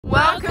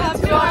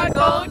Welcome to our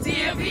Gold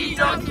Duke of Edinburgh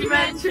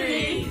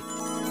documentary!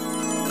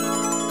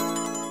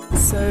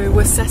 So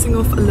we're setting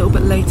off a little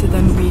bit later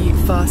than we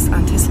first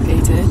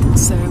anticipated,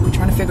 so we're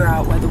trying to figure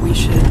out whether we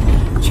should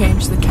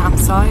change the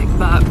campsite,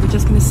 but we're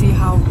just going to see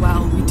how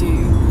well we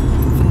do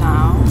for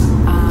now,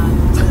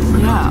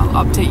 and yeah,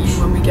 I'll update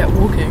you when we get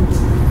walking.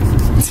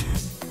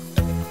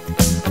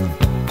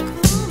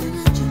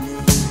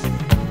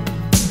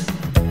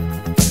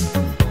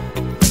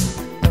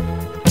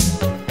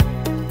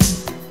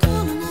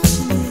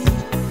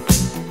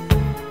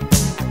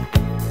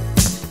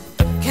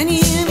 Can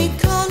you hear me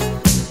calling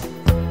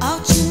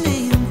out your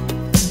name?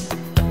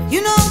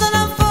 You know that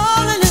I'm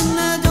falling and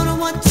I don't know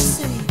what to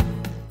say.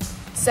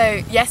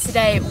 So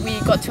yesterday we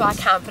got to our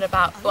camp at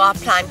about, well, our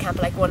planned camp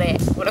at like 1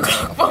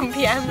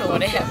 PM or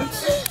 1 AM,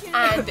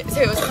 and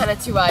so it was kind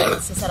of too early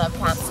to set up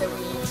camp, so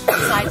we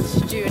decided to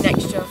do an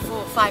extra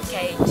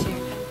 5k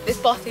to this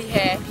bothy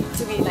here,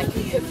 so we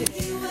cooked it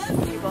in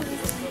 2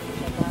 bothies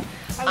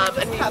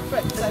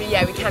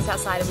and we camped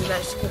outside and we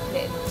managed to cook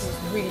it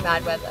in really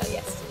bad weather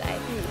yesterday,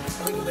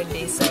 really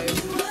windy, so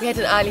we had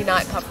an early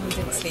night apart from we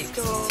didn't sleep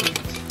because it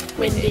was too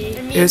windy.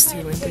 It was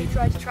too windy. We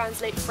tried to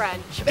translate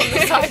French on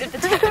the side of the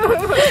tent.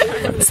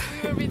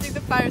 We were reading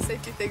the fire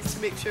safety things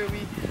to make sure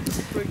we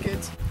were good.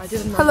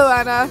 Hello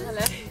Anna.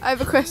 Hello. I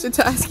have a question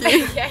to ask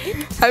you.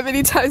 Okay. How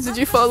many times did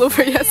you fall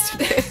over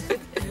yesterday?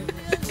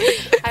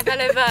 I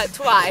fell over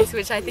twice,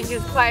 which I think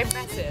is quite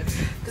impressive.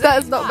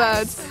 That is not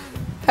bad.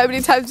 How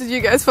many times did you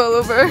guys fall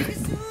over? 0.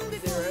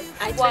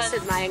 I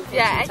twisted my ankle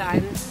 2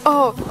 times.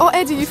 Oh,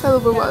 Eddie, you fell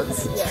over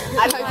once. Yeah.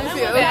 How do you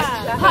feel?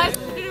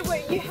 No,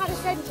 wait, you had a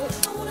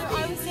sentence.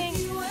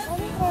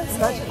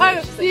 I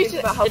was saying,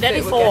 Did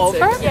Eddie fall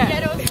over? Yeah.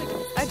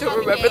 I don't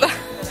remember that.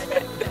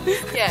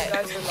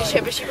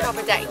 Yeah, but she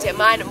proper decked it.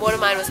 One of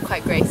mine was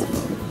quite graceful.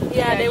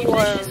 Yeah, they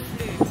were.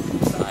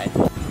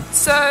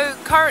 So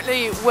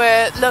currently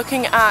we're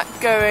looking at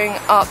going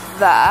up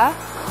there.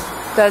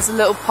 There's a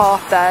little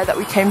path there that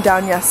we came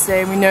down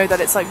yesterday and we know that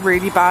it's like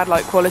really bad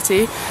light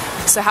quality.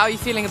 So how are you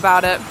feeling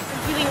about it? I'm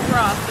feeling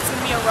rough. It's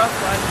gonna be a rough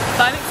one.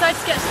 But I'm excited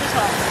to get to the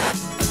top.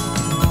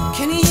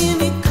 Can you hear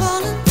me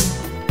calling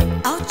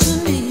out your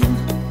name?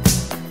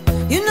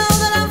 You know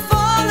that I'm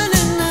falling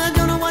and I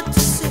don't know what to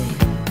say.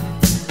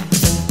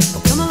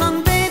 Oh, come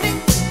along, baby,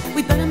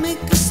 we better make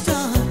a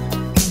start.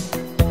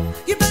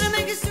 You better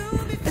make it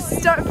soon. It's the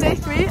start of day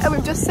 3 and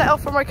we've just set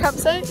off from our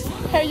campsite.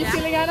 How are you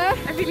feeling, Anna?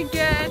 I'm feeling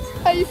good.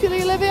 How are you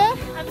feeling, Olivia?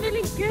 I'm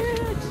feeling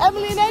good.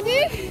 Emily and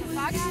Eddie?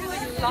 I'm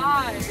feeling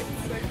alive.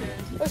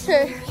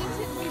 Okay.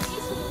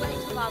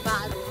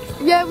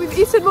 Yeah, we've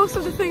eaten most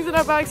of the things in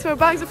our bags, so our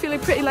bags are feeling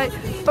pretty light,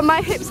 but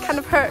my hips kind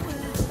of hurt.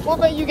 What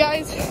about you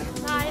guys?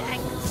 My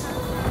ankles.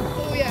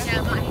 Oh yeah.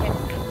 Yeah, my hips.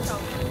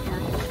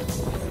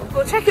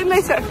 We'll check in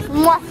later.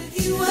 Mwah.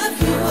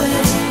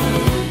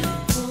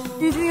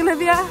 Eugene,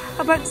 Olivia,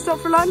 about to stop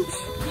for lunch?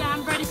 Yeah,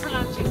 I'm ready for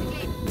lunch.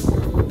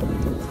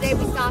 Today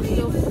we started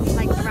off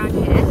like around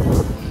here,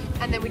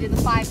 and then we did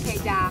the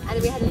 5k down, and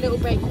then we had a little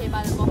break here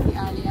by the bothy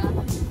earlier,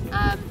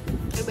 and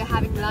we're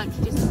having lunch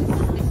just in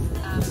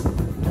this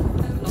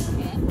block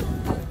here.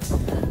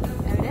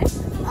 There it is.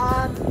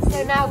 So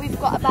now we've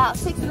got about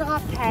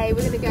 6.5k.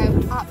 We're going to go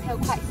uphill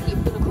quite steep.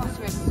 We're going to cross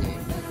the river soon.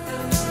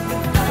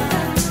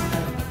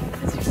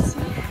 As you can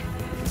see,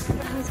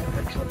 everyone's got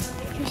their clubs and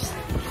takers.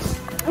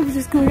 And we're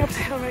just going up the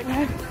hill right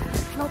now.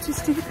 Not too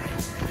steep.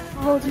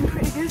 We're all doing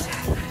pretty good.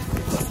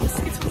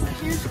 It's over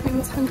here,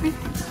 everyone's hungry.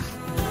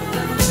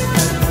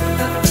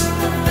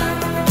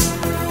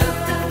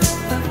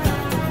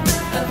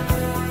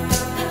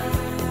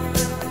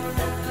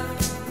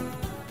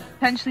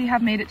 Potentially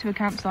have made it to a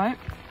campsite.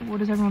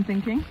 What is everyone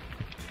thinking?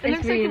 It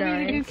looks like a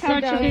really good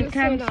Such a good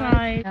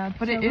campsite. Yeah,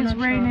 but it is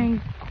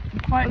raining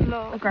quite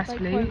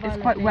aggressively. It's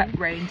quite wet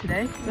rain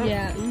today.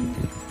 Yeah.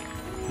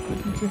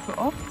 Keep your foot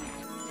off.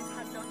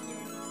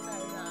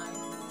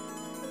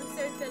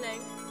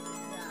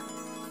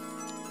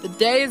 The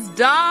day is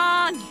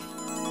done!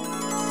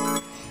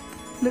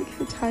 Look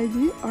how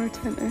tidy our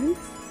tent is.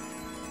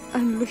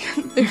 And look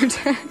at their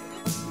tent.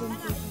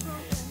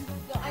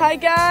 Hi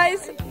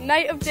guys,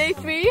 night of day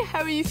 3.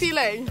 How are you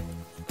feeling?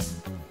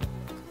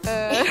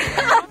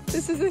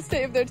 This is the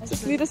state of their.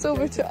 Just lead us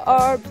over to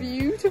our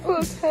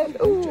beautiful tent.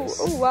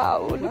 Oh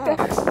wow! Look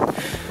at.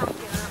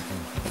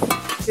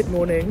 Good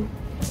morning.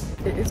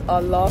 It is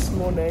our last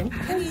morning.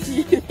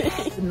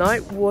 The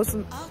night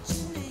wasn't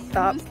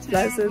that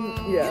pleasant.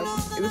 Yeah,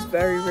 it was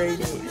very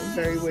rainy and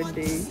very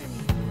windy.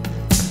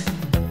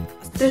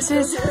 This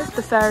is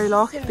the fairy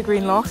loch, the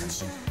green loch.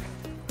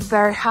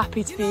 Very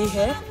happy to be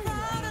here.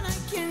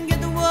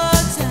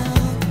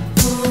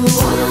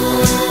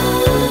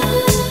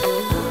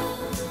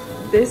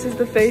 This is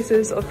the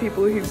faces of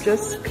people who've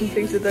just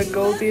completed their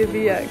Gold Duke of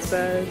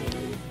Edinburgh.